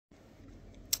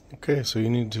Okay, so you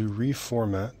need to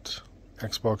reformat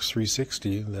Xbox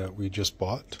 360 that we just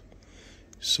bought.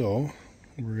 So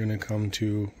we're going to come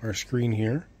to our screen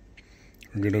here.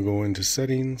 We're going to go into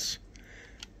Settings,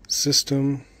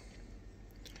 System.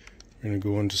 We're going to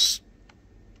go into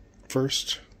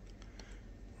first.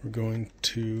 We're going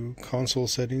to Console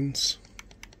Settings,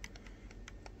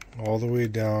 all the way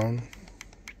down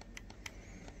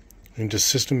into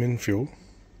System Info.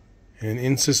 And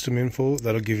in System Info,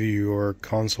 that'll give you your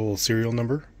console serial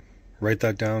number. Write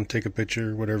that down, take a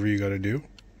picture, whatever you got to do.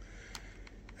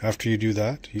 After you do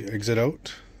that, you exit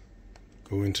out,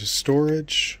 go into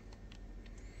Storage,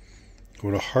 go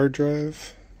to Hard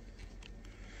Drive,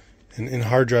 and in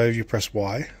Hard Drive you press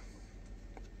Y.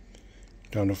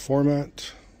 Down to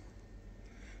Format.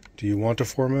 Do you want to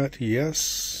format?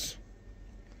 Yes.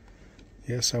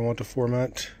 Yes, I want to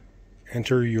format.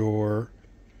 Enter your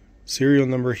serial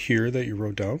number here that you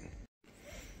wrote down.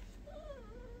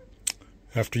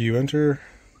 After you enter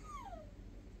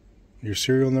your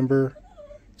serial number,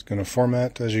 it's going to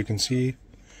format. As you can see,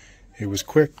 it was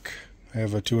quick. I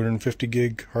have a 250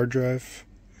 gig hard drive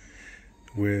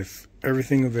with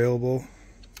everything available.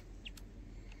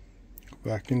 Go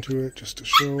back into it just to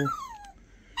show.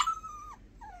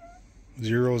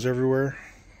 Zeros everywhere.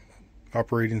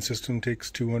 Operating system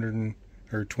takes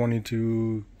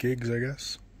 22 gigs, I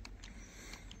guess.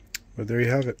 But there you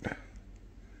have it.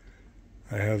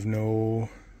 I have no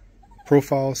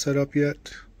profile set up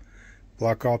yet.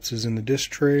 Black Ops is in the disk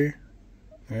tray.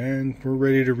 And we're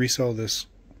ready to resell this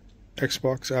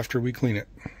Xbox after we clean it.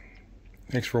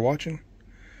 Thanks for watching.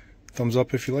 Thumbs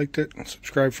up if you liked it.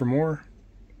 Subscribe for more.